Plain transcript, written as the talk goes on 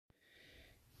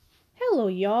Hello,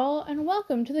 y'all, and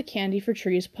welcome to the Candy for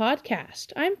Trees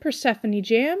podcast. I'm Persephone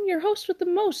Jam, your host with the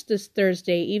most this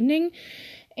Thursday evening,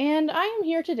 and I am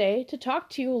here today to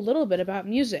talk to you a little bit about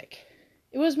music.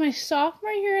 It was my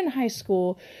sophomore year in high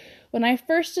school when I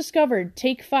first discovered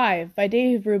Take 5 by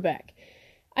Dave Brubeck.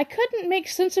 I couldn't make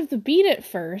sense of the beat at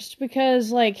first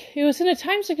because, it was in a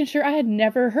time signature I had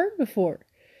never heard before.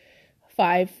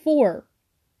 5/4.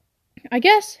 I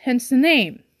guess, hence the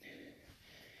name.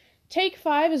 Take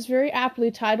 5 is very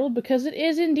aptly titled because it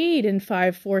is indeed in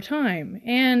 5/4 time,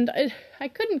 and I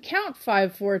couldn't count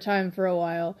 5/4 time for a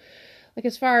while,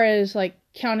 as far as,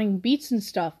 counting beats and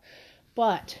stuff,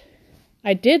 but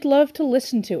I did love to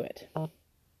listen to it.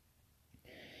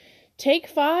 Take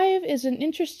 5 is an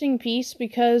interesting piece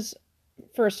because,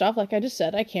 first off, like I just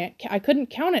said, I couldn't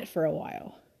count it for a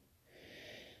while.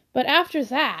 But after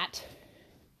that,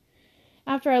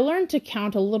 after I learned to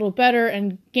count a little better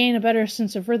and gain a better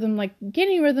sense of rhythm,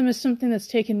 gaining rhythm is something that's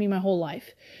taken me my whole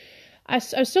life. I'm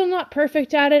still not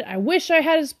perfect at it. I wish I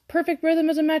had as perfect rhythm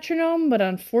as a metronome, but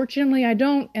unfortunately I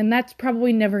don't, and that's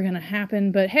probably never going to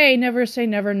happen. But hey, never say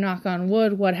never, knock on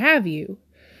wood, what have you.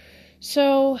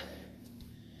 So,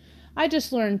 I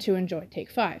just learned to enjoy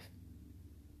Take 5.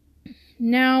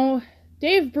 Now,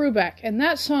 Dave Brubeck and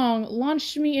that song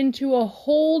launched me into a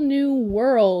whole new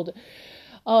world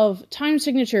of time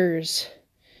signatures,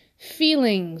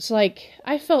 feelings.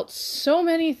 I felt so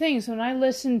many things when I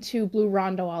listened to Blue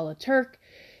Rondo a la Turk,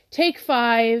 Take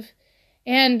 5,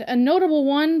 and a notable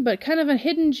one, but kind of a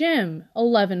hidden gem,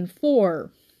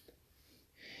 11/4.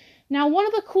 Now, one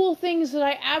of the cool things that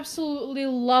I absolutely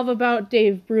love about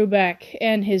Dave Brubeck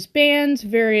and his bands,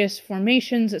 various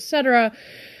formations, etc.,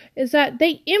 is that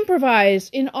they improvise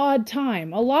in odd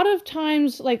time. A lot of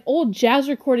times, old jazz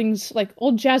recordings,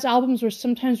 old jazz albums were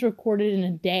sometimes recorded in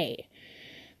a day.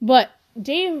 But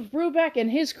Dave Brubeck and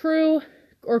his crew,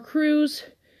 or crews,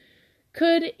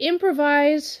 could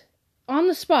improvise on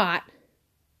the spot,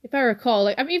 if I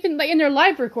recall. Even in their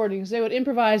live recordings, they would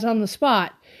improvise on the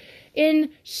spot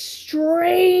in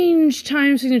strange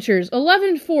time signatures.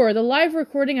 11/4, the live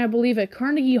recording, I believe, at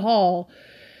Carnegie Hall,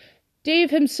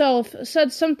 Dave himself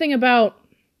said something about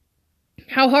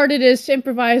how hard it is to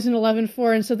improvise in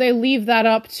 11/4, and so they leave that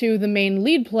up to the main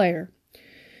lead player.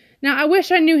 Now, I wish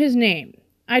I knew his name.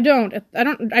 I don't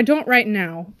right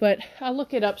now, but I'll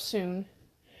look it up soon.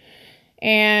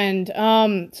 And,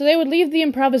 so they would leave the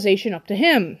improvisation up to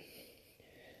him.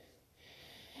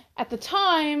 At the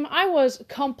time, I was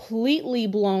completely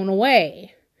blown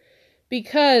away.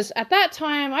 Because at that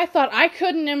time, I thought I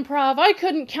couldn't improv, I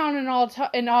couldn't count in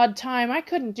odd time, I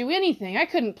couldn't do anything, I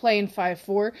couldn't play in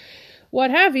 5/4, what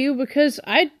have you, because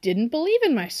I didn't believe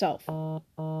in myself.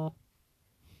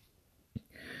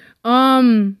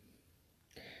 And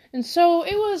so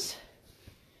it was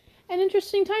an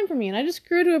interesting time for me, and I just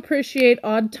grew to appreciate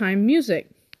odd time music.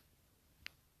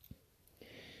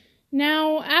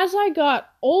 Now, as I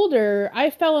got older, I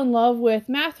fell in love with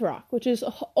math rock, which is a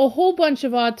whole bunch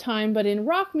of odd time, but in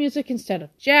rock music instead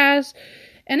of jazz,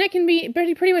 and it can be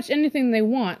pretty much anything they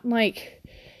want.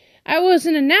 I was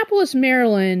in Annapolis,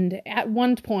 Maryland at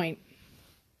one point,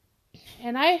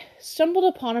 and I stumbled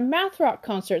upon a math rock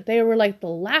concert. They were the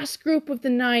last group of the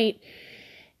night,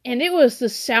 and it was the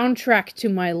soundtrack to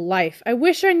my life. I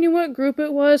wish I knew what group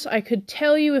it was. I could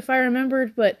tell you if I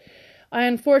remembered, but I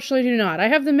unfortunately do not. I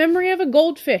have the memory of a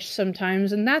goldfish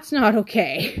sometimes, and that's not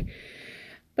okay.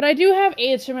 But I do have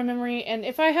aids for my memory, and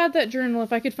if I had that journal,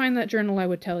 if I could find that journal, I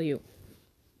would tell you.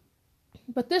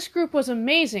 But this group was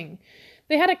amazing.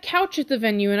 They had a couch at the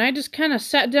venue, and I just kind of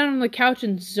sat down on the couch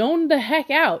and zoned the heck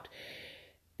out,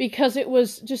 because it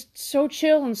was just so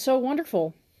chill and so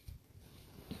wonderful.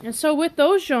 And so with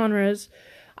those genres,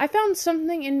 I found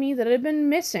something in me that had been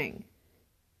missing.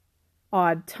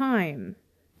 Odd time.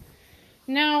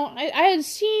 Now, I had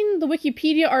seen the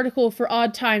Wikipedia article for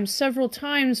odd time several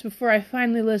times before I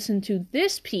finally listened to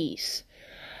this piece.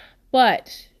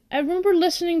 But I remember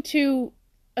listening to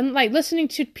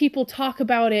people talk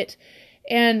about it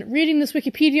and reading this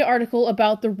Wikipedia article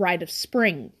about the Rite of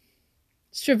Spring.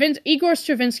 Igor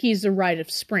Stravinsky's The Rite of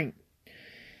Spring.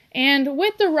 And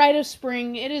with the Rite of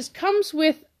Spring, comes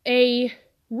with a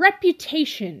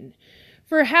reputation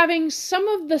for having some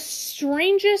of the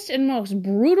strangest and most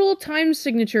brutal time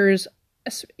signatures,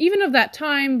 even of that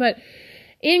time, but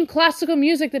in classical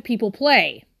music that people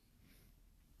play.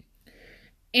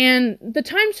 And the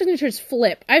time signatures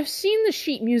flip. I've seen the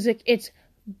sheet music. It's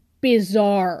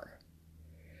bizarre.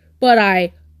 But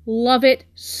I love it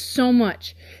so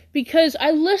much. Because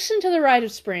I listened to The Rite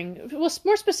of Spring. Well,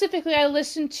 more specifically, I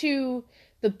listened to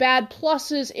The Bad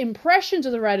Plus's impressions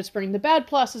of the Rite of Spring. The Bad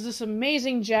Plus is this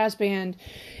amazing jazz band.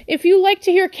 If you like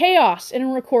to hear chaos in a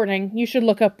recording, you should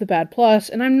look up The Bad Plus,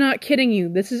 and I'm not kidding you.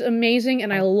 This is amazing,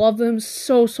 and I love them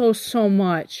so, so, so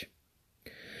much.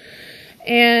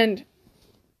 And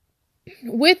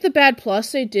with The Bad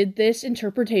Plus, they did this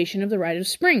interpretation of the Rite of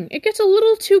Spring. It gets a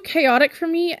little too chaotic for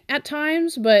me at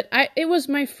times, but it was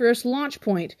my first launch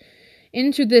point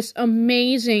into this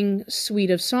amazing suite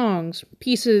of songs,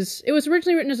 pieces. It was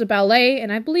originally written as a ballet,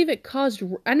 and I believe it caused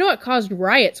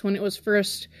riots when it was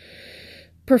first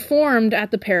performed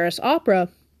at the Paris Opera.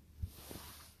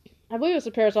 I believe it was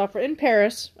the Paris Opera in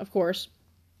Paris, of course,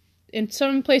 in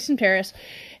some place in Paris,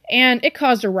 and it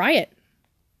caused a riot.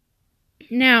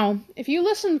 Now, if you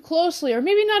listen closely, or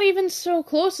maybe not even so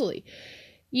closely,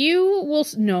 you will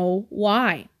know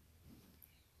why.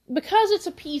 Because it's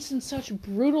a piece in such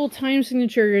brutal time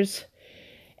signatures,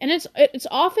 and it's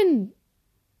often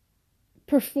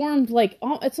performed like,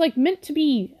 it's like meant to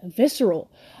be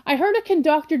visceral. I heard a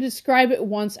conductor describe it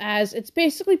once as, it's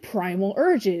basically primal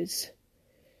urges.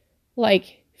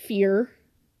 Like fear,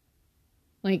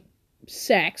 like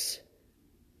sex,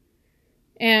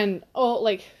 and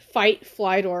like fight,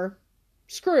 flight, or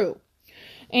screw.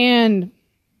 And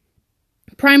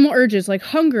primal urges like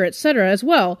hunger, etc. as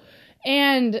well.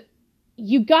 And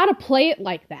you gotta play it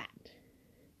like that.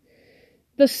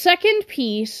 The second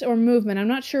piece, or movement, I'm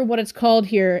not sure what it's called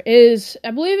here, is,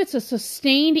 I believe it's a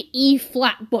sustained E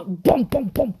flat, but boom, boom,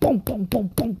 boom, boom, boom, boom,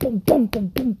 boom, boom, boom, boom,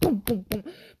 boom, boom, boom, boom.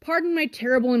 Pardon my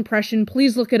terrible impression,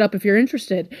 please look it up if you're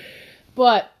interested.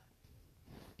 But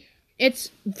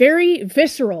it's very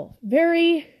visceral,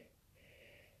 very,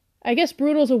 I guess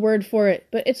brutal is a word for it,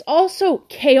 but it's also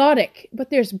chaotic,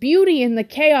 but there's beauty in the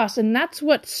chaos, and that's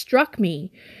what struck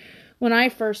me when I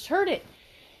first heard it.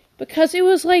 Because it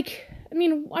was like, I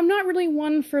mean, I'm not really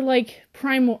one for like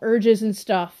primal urges and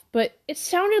stuff, but it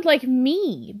sounded like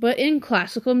me, but in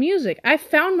classical music. I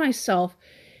found myself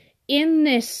in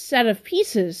this set of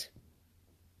pieces,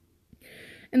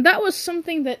 and that was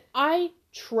something that I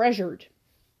treasured.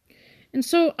 And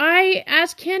so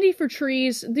as Candy for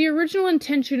Trees, the original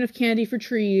intention of Candy for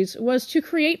Trees was to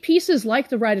create pieces like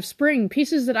The Rite of Spring,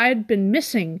 pieces that I had been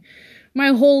missing my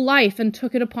whole life and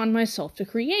took it upon myself to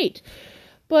create.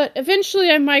 But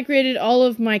eventually I migrated all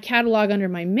of my catalog under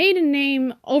my maiden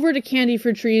name over to Candy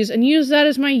for Trees and used that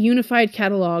as my unified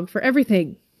catalog for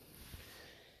everything.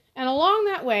 And along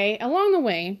the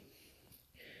way,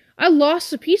 I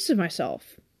lost a piece of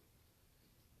myself.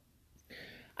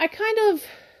 I kind of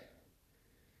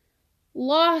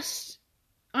lost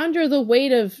under the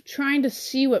weight of trying to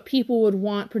see what people would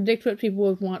want, predict what people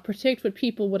would want, predict what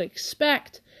people would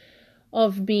expect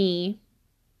of me.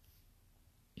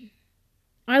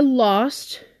 I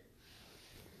lost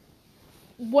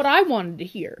what I wanted to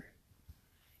hear.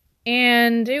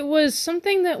 And it was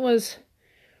something that was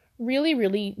really,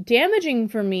 really damaging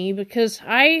for me, because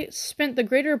I spent the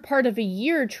greater part of a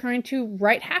year trying to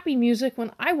write happy music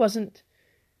when I wasn't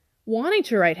wanting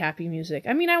to write happy music.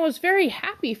 I mean, I was very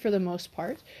happy for the most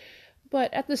part,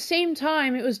 but at the same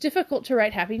time, it was difficult to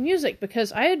write happy music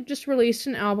because I had just released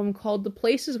an album called The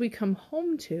Places We Come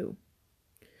Home To,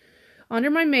 under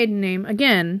my maiden name,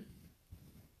 again,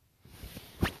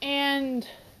 and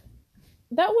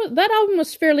that album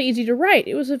was fairly easy to write.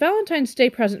 It was a Valentine's Day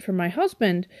present from my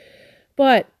husband,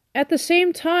 but at the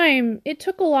same time, it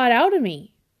took a lot out of me.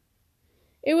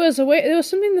 It was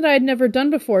something that I had never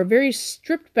done before, very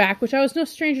stripped back, which I was no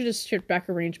stranger to stripped back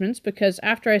arrangements, because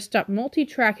after I stopped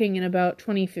multi-tracking in about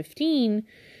 2015,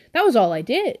 that was all I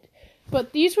did.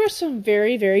 But these were some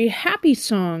very, very happy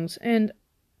songs, and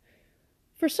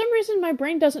for some reason my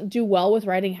brain doesn't do well with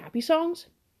writing happy songs.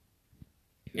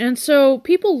 And so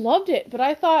people loved it, but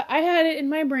I thought I had it in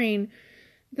my brain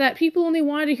that people only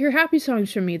wanted to hear happy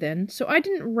songs from me then, so I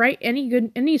didn't write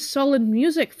any solid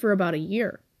music for about a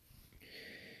year.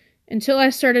 Until I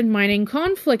started mining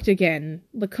conflict again.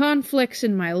 The conflicts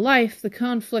in my life, the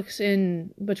conflicts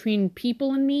between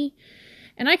people and me.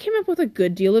 And I came up with a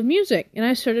good deal of music. And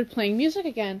I started playing music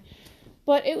again.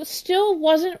 But it still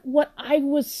wasn't what I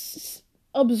was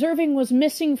observing was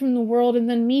missing from the world, and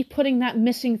then me putting that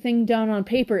missing thing down on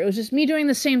paper. It was just me doing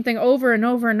the same thing over and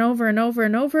over and over and over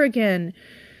and over again.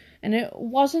 And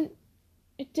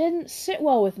it didn't sit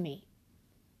well with me.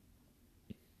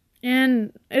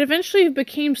 And it eventually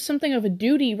became something of a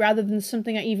duty rather than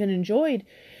something I even enjoyed.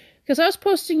 Because I was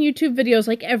posting YouTube videos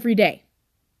like every day.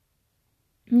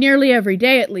 Nearly every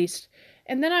day, at least.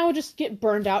 And then I would just get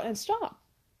burned out and stop.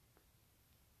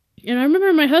 And I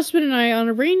remember my husband and I, on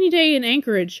a rainy day in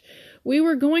Anchorage, we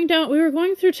were going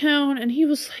through town, and he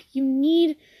was like, you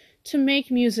need to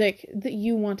make music that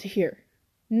you want to hear.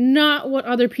 not what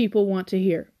other people want to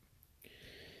hear.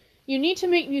 You need to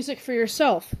make music for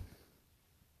yourself.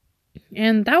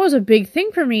 And that was a big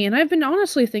thing for me, and I've been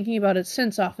honestly thinking about it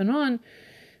since, off and on.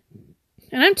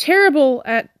 And I'm terrible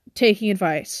at taking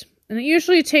advice. And it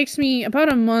usually takes me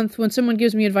about a month when someone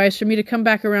gives me advice for me to come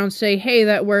back around and say, hey,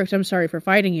 that worked, I'm sorry for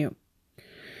fighting you.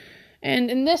 And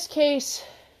in this case,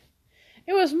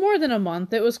 it was more than a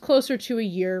month. It was closer to a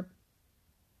year.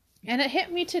 And it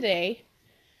hit me today.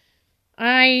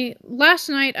 Last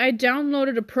night, I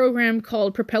downloaded a program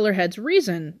called Propellerhead's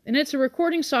Reason, and it's a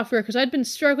recording software because I'd been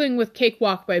struggling with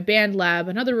Cakewalk by BandLab,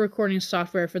 another recording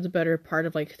software, for the better part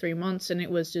of 3 months, and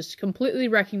it was just completely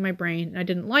wrecking my brain, and I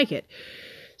didn't like it.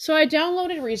 So I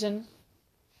downloaded Reason,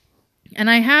 and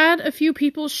I had a few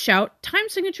people shout time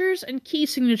signatures and key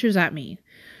signatures at me.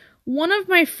 One of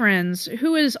my friends,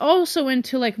 who is also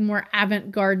into more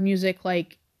avant-garde music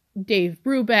like Dave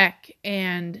Brubeck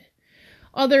and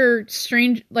other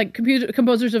strange,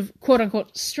 composers of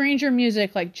quote-unquote stranger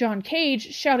music like John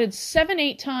Cage, shouted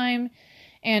 7/8 time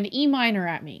and E minor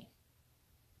at me.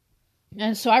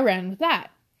 And so I ran with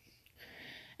that.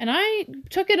 And I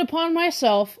took it upon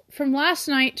myself from last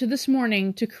night to this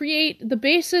morning to create the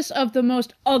basis of the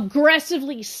most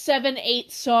aggressively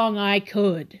 7/8 song I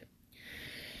could.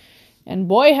 And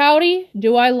boy howdy,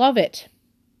 do I love it.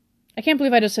 I can't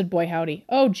believe I just said boy howdy.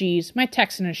 Oh geez, my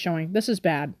Texan is showing. This is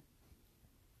bad.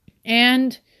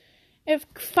 And it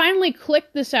finally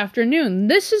clicked this afternoon.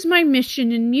 This is my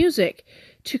mission in music,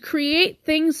 to create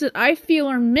things that I feel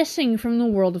are missing from the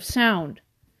world of sound,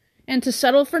 and to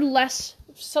settle for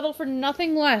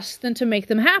nothing less than to make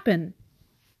them happen.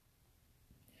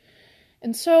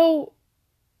 And so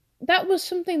that was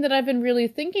something that I've been really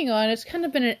thinking on. It's kind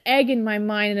of been an egg in my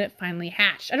mind, and it finally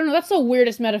hatched. I don't know, that's the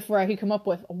weirdest metaphor I could come up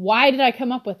with. Why did I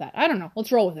come up with that? I don't know.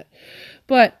 Let's roll with it.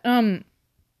 But,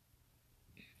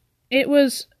 It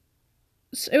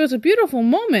was a beautiful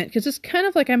moment, because it's kind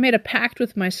of like I made a pact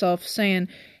with myself saying,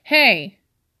 hey,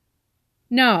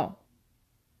 no,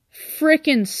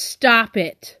 frickin' stop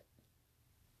it.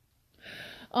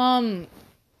 And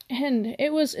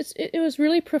it was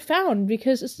really profound,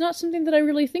 because it's not something that I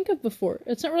really think of before.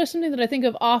 It's not really something that I think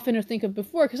of often or think of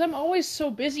before, because I'm always so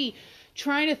busy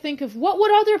trying to think of what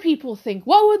would other people think?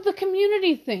 What would the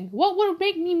community think? What would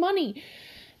make me money?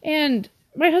 And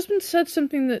my husband said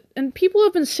something that, and people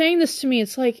have been saying this to me,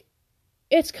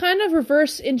 it's kind of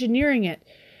reverse engineering it,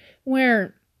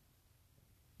 where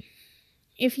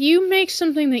if you make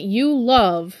something that you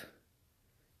love,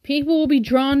 people will be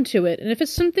drawn to it. And if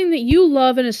it's something that you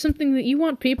love and it's something that you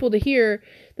want people to hear,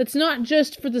 that's not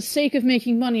just for the sake of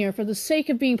making money or for the sake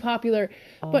of being popular,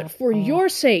 but for your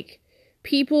sake,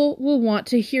 people will want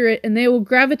to hear it, and they will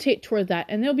gravitate toward that,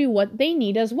 and they'll be what they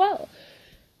need as well.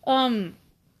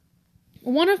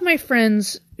 One of my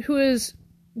friends, who is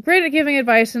great at giving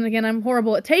advice, and again, I'm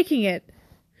horrible at taking it,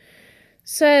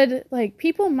 said,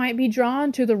 people might be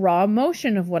drawn to the raw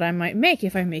emotion of what I might make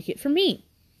if I make it for me.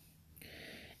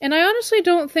 And I honestly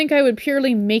don't think I would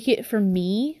purely make it for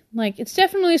me. It's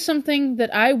definitely something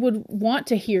that I would want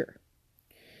to hear.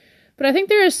 But I think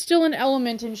there is still an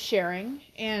element in sharing,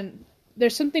 and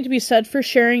there's something to be said for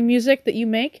sharing music that you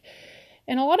make.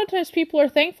 And a lot of times people are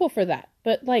thankful for that.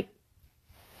 But,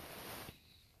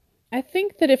 I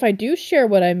think that if I do share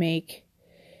what I make,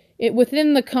 it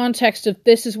within the context of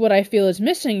this is what I feel is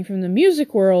missing from the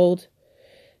music world,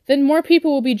 then more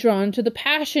people will be drawn to the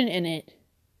passion in it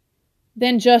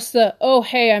than just the, oh,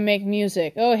 hey, I make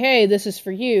music. Oh, hey, this is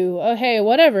for you. Oh, hey,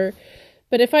 whatever.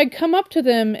 But if I come up to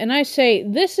them and I say,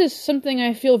 this is something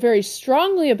I feel very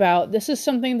strongly about, this is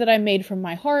something that I made from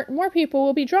my heart, more people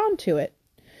will be drawn to it.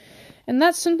 And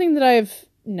that's something that I've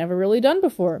never really done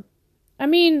before. I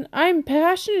mean, I'm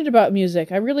passionate about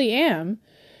music, I really am,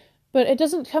 but it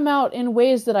doesn't come out in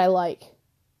ways that I like,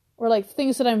 or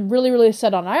things that I'm really, really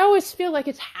set on. I always feel like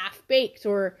it's half-baked,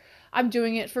 or I'm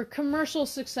doing it for commercial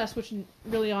success, which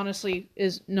really honestly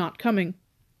is not coming.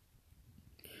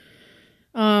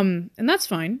 And that's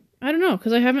fine. I don't know,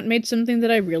 because I haven't made something that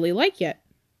I really like yet.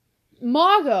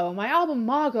 Mago, my album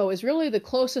Mago, is really the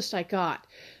closest I got,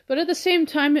 but at the same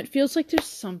time, it feels like there's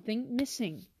something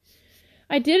missing.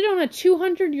 I did it on a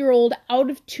 200-year-old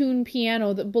out-of-tune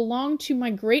piano that belonged to my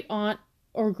great-aunt,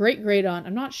 or great-great-aunt,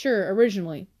 I'm not sure,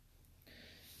 originally.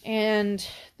 And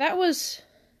that was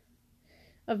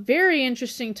a very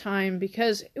interesting time,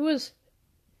 because it was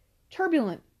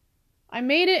turbulent. I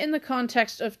made it in the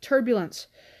context of turbulence.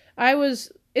 I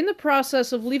was in the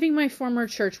process of leaving my former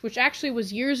church, which actually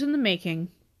was years in the making.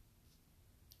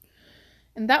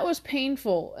 And that was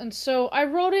painful. And so I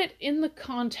wrote it in the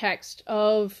context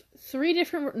of three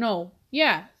different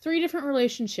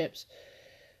relationships.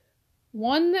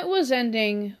 one that was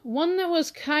ending, one that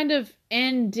was kind of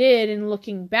ended and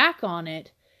looking back on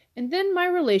it, and then my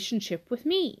relationship with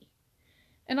me.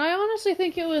 And I honestly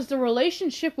think it was the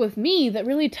relationship with me that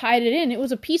really tied it in. It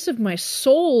was a piece of my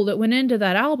soul that went into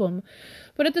that album.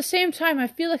 But at the same time, I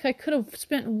feel like I could have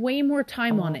spent way more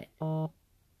time on it.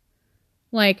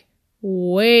 Like,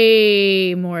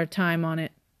 way more time on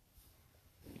it.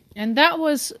 And that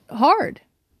was hard.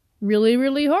 Really,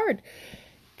 really hard.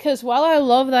 Because while I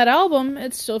love that album,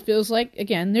 it still feels like,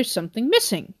 again, there's something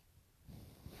missing.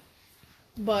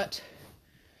 But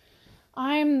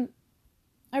I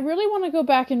really want to go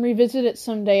back and revisit it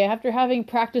someday after having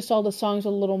practiced all the songs a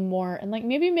little more. And like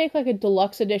maybe make like a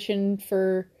deluxe edition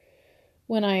for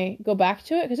when I go back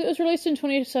to it. Because it was released in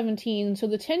 2017. So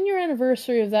the 10-year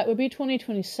anniversary of that would be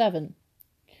 2027.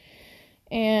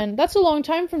 And that's a long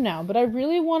time from now, but I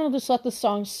really want to just let the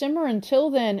song simmer until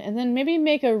then, and then maybe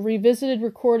make a revisited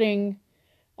recording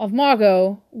of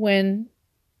Mago when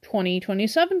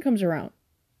 2027 comes around,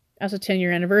 as a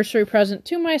 10-year anniversary present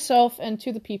to myself and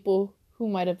to the people who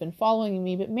might have been following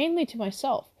me, but mainly to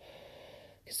myself,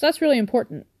 because that's really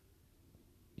important.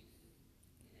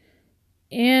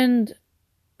 And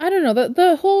I don't know,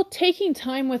 the whole taking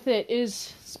time with it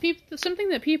is something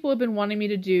that people have been wanting me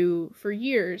to do for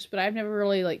years, but I've never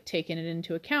really like taken it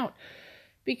into account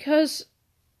because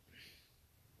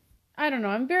I don't know,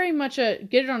 I'm very much a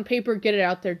get it on paper, get it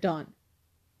out there, done.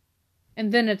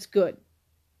 And then it's good.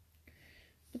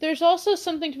 But there's also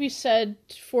something to be said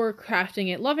for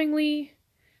crafting it lovingly,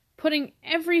 putting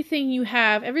everything you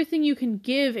have, everything you can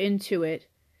give into it,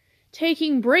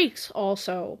 taking breaks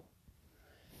also,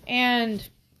 and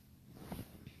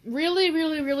really,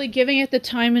 really, really giving it the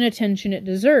time and attention it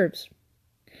deserves.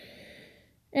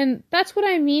 And that's what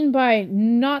I mean by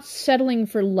not settling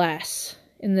for less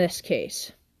in this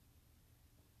case.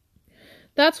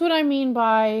 That's what I mean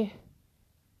by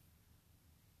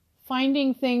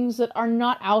finding things that are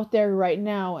not out there right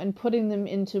now and putting them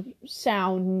into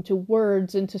sound, into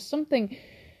words, into something.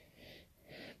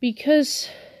 Because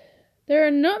there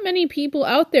are not many people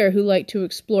out there who like to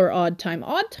explore odd time.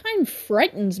 Odd time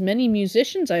frightens many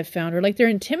musicians I've found, or like they're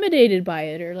intimidated by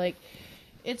it, or like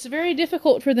it's very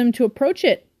difficult for them to approach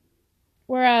it.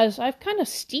 Whereas I've kind of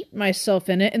steeped myself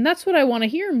in it, and that's what I want to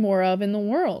hear more of in the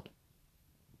world.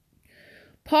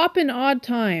 Pop in odd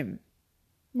time.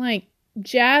 Like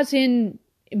jazz in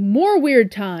more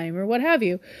weird time, or what have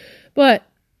you. But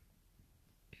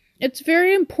it's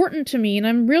very important to me, and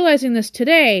I'm realizing this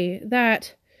today,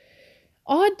 that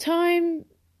odd time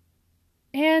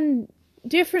and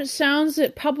different sounds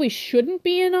that probably shouldn't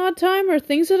be in odd time are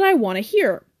things that I want to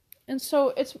hear. And so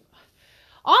it's,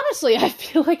 honestly, I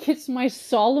feel like it's my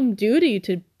solemn duty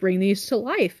to bring these to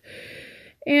life.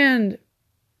 And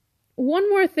one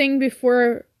more thing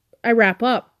before I wrap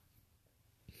up.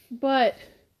 But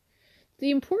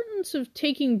the importance of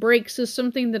taking breaks is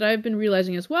something that I've been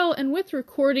realizing as well. And with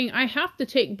recording, I have to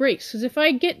take breaks. Because if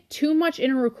I get too much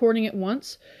in a recording at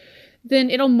once,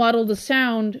 then it'll muddle the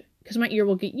sound because my ear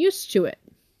will get used to it.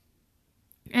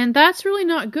 And that's really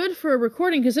not good for a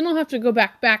recording, because then I'll have to go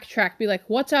backtrack, be like,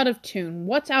 what's out of tune?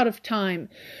 What's out of time?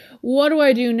 What do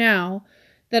I do now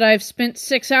that I've spent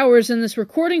 6 hours in this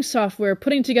recording software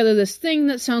putting together this thing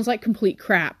that sounds like complete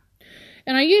crap?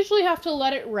 And I usually have to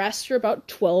let it rest for about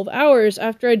 12 hours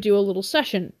after I do a little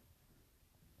session.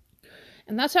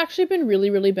 And that's actually been really,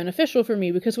 really beneficial for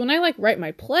me, because when I like write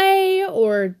my play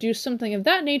or do something of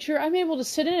that nature, I'm able to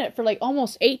sit in it for like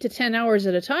almost 8 to 10 hours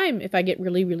at a time if I get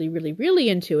really, really, really, really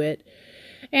into it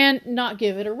and not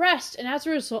give it a rest. And as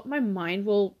a result, my mind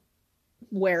will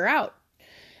wear out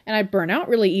and I burn out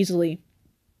really easily.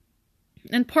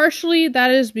 And partially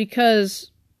that is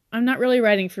because I'm not really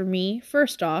writing for me,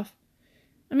 first off.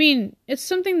 I mean, it's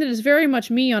something that is very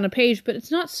much me on a page, but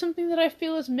it's not something that I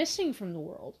feel is missing from the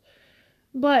world.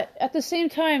 But at the same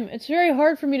time, it's very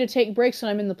hard for me to take breaks when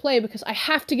I'm in the play because I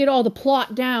have to get all the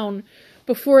plot down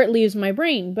before it leaves my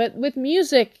brain. But with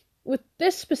music, with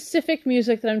this specific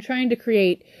music that I'm trying to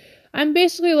create, I'm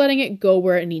basically letting it go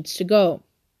where it needs to go.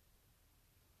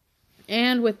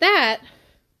 And with that,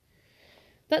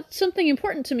 that's something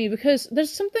important to me because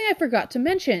there's something I forgot to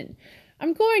mention.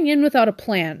 I'm going in without a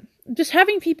plan. Just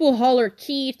having people holler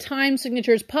key, time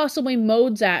signatures, possibly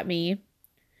modes at me,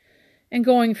 and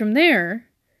going from there.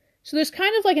 So there's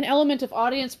kind of like an element of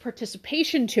audience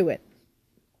participation to it.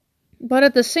 But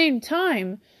at the same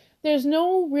time, there's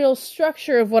no real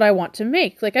structure of what I want to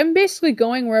make. Like, I'm basically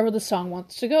going wherever the song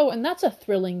wants to go, and that's a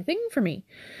thrilling thing for me.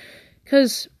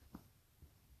 Because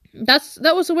that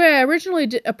was the way I originally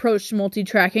approached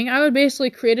multi-tracking. I would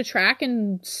basically create a track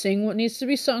and sing what needs to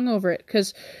be sung over it,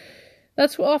 because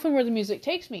that's often where the music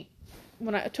takes me.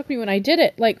 when I did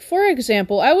it. Like, for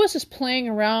example, I was just playing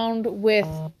around with,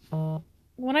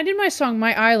 when I did my song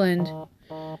My Island,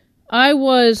 I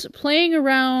was playing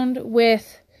around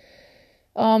with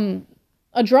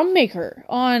a drum maker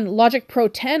on Logic Pro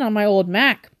 10 on my old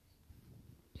Mac.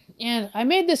 And I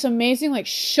made this amazing, like,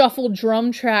 shuffle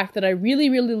drum track that I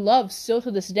really, really love still to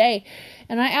this day.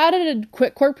 And I added a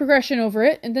quick chord progression over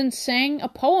it and then sang a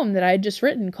poem that I had just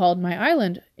written called My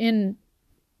Island in,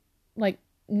 like,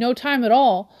 no time at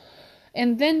all.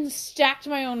 And then stacked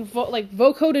my own,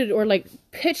 vocoded or, like,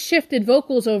 pitch-shifted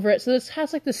vocals over it. So this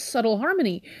has, like, this subtle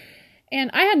harmony.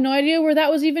 And I had no idea where that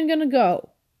was even going to go.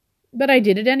 But I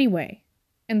did it anyway.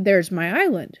 And there's My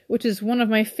Island, which is one of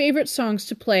my favorite songs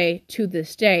to play to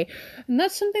this day. And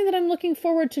that's something that I'm looking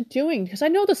forward to doing, because I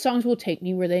know the songs will take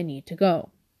me where they need to go.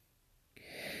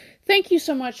 Thank you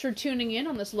so much for tuning in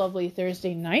on this lovely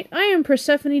Thursday night. I am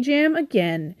Persephone Jam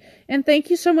again. And thank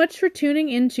you so much for tuning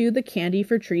into the Candy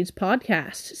for Treats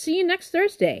podcast. See you next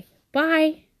Thursday.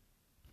 Bye.